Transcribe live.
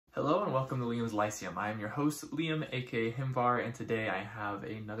Hello and welcome to Liam's Lyceum. I am your host, Liam, aka Himvar, and today I have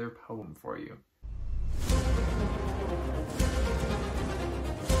another poem for you.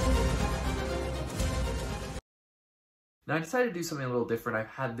 Now I decided to do something a little different. I've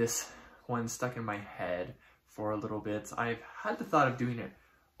had this one stuck in my head for a little bit. I've had the thought of doing it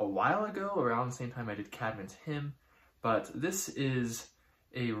a while ago, around the same time I did Cadman's Hymn, but this is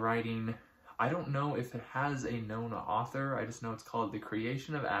a writing. I don't know if it has a known author. I just know it's called The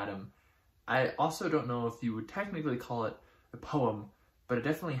Creation of Adam. I also don't know if you would technically call it a poem, but it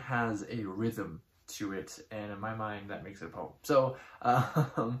definitely has a rhythm to it, and in my mind that makes it a poem. So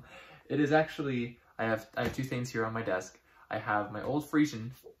it is actually, I have two things here on my desk. I have my Old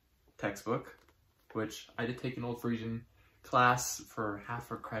Frisian textbook, which I did take an Old Frisian class for half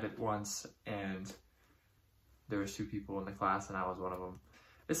a credit once, and there was 2 people in the class and I was one of them.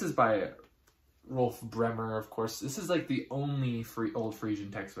 This is by Rolf Bremer, of course. This is like the only Old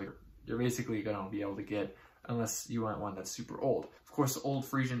Frisian textbook you're basically going to be able to get unless you want one that's super old. Of course, Old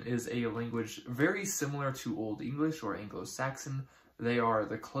Frisian is a language very similar to Old English or Anglo-Saxon. They are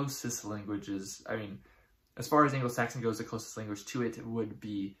the closest languages. I mean, as far as Anglo-Saxon goes, the closest language to it would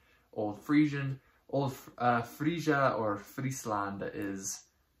be Old Frisian. Old Frisia or Friesland is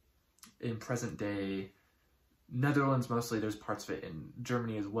in present day Netherlands mostly. There's parts of it in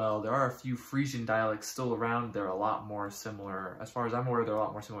Germany as well. There are a few Frisian dialects still around. They're a lot more similar, as far as I'm aware, they're a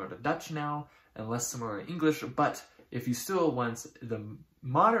lot more similar to Dutch now and less similar to English. But if you still want the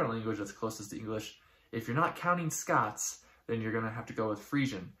modern language that's closest to English, if you're not counting Scots, then you're going to have to go with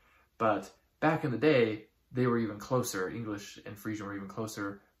Frisian. But back in the day, they were even closer. English and Frisian were even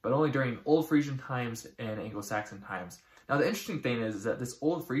closer, but only during Old Frisian times and Anglo-Saxon times. Now, the interesting thing is that this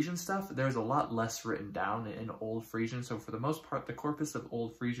Old Frisian stuff, there's a lot less written down in Old Frisian. So for the most part, the corpus of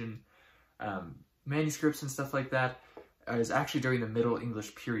Old Frisian manuscripts and stuff like that is actually during the Middle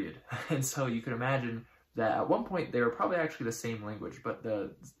English period. And so you can imagine that at one point, they were probably actually the same language, but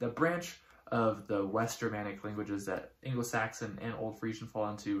the branch of the West Germanic languages that Anglo-Saxon and Old Frisian fall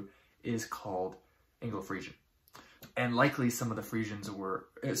into is called Anglo-Frisian. And likely some Frisians were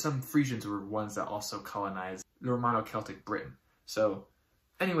ones that also colonized the Romano-Celtic Britain. So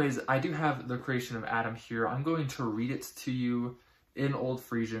anyways, I do have The Creation of Adam here. I'm going to read it to you in Old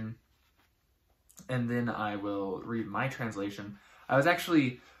Frisian, and then I will read my translation. I was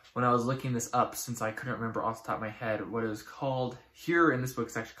actually, when I was looking this up, since I couldn't remember off the top of my head what it was called, here in this book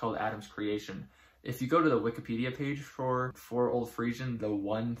it's actually called Adam's Creation. If you go to the Wikipedia page for Old Frisian, the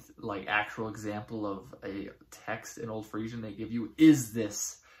one actual example of a text in Old Frisian they give you is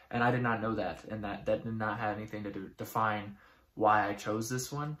this. And I did not know that, and that did not have anything to define why I chose this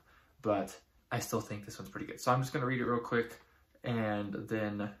one, but I still think this one's pretty good. So I'm just going to read it real quick, and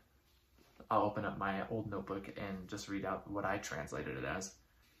then I'll open up my old notebook and just read out what I translated it as.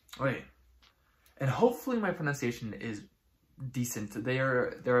 Okay. And hopefully my pronunciation is decent.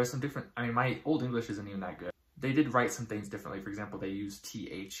 There are some different, I mean, my Old English isn't even that good. They did write some things differently. For example, they use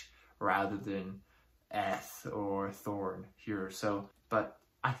th rather than eth or thorn here. So, but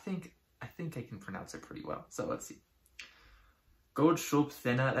I think I can pronounce it pretty well. So let's see. God schop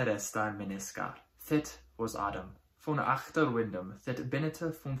thene eresta meneska. Thet was Adam. Von achta wendem. Thet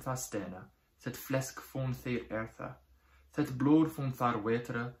benete von stene. Thet flask von herta. Thet blod von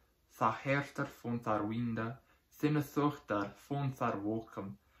wetere. Herta von winde. Thene thogta von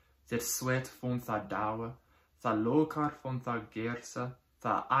wolkem. Thet swet von dawe. Lokkar von gerse.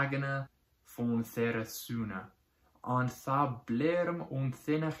 Agene von sunna. An ble'r'em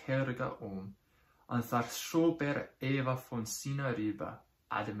thene helga an scop'er Eva von sine ribbe,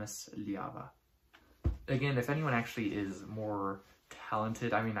 liava. Again, if anyone actually is more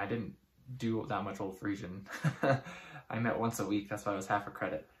talented, I mean, I didn't do that much Old Frisian. I met once a week, that's why I was half a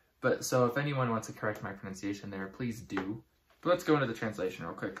credit. But so if anyone wants to correct my pronunciation there, please do. But let's go into the translation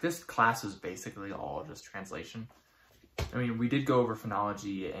real quick. This class is basically all just translation. I mean, we did go over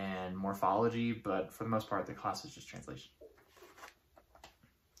phonology and morphology, but for the most part, the class is just translation.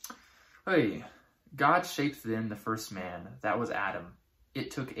 Hey, God shaped then the first man, that was Adam.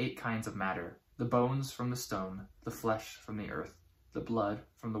 It took 8 kinds of matter, the bones from the stone, the flesh from the earth, the blood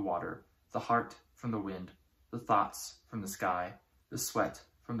from the water, the heart from the wind, the thoughts from the sky, the sweat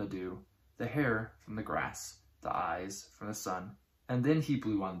from the dew, the hair from the grass, the eyes from the sun. And then he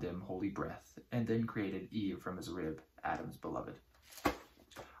blew on them holy breath, and then created Eve from his rib, Adam's beloved.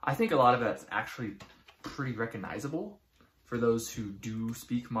 I think a lot of that's actually pretty recognizable for those who do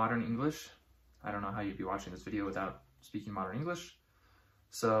speak modern English. I don't know how you'd be watching this video without speaking modern English.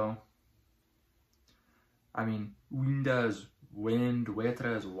 So, I mean, winde is wind,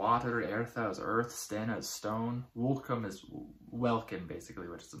 wetere is water, erthe is earth, stene is stone, wolkem is welkin, basically,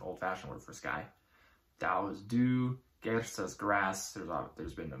 which is an old-fashioned word for sky. Dawe is dew, gerse is grass.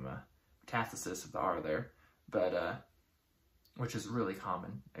 There's been a metathesis of the R there, but which is really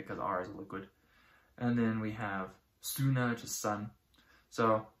common because R is a liquid. And then we have sunna, which is sun.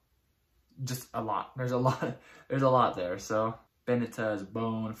 So just a lot. There's a lot there. So benete is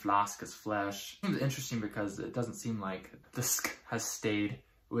bone, flask is flesh. It's interesting because it doesn't seem like the sk has stayed,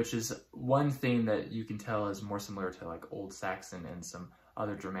 which is one thing that you can tell is more similar to like Old Saxon and some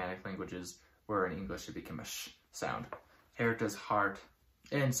other Germanic languages, where in English it became a sh sound. Herta is heart,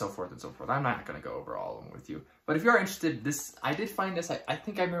 and so forth and so forth. I'm not going to go over all of them with you. But if you are interested, I did find this, I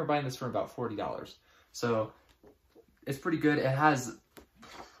think I remember buying this for about $40. So it's pretty good. It has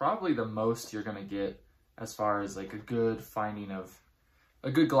probably the most you're going to get as far as like a good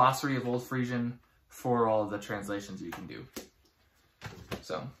glossary of Old Frisian for all of the translations you can do.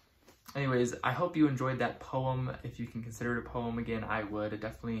 So anyways, I hope you enjoyed that poem. If you can consider it a poem again, I would. It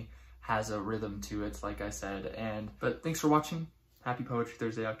definitely has a rhythm to it, like I said. But thanks for watching. Happy Poetry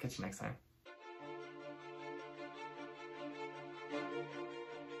Thursday. I'll catch you next time.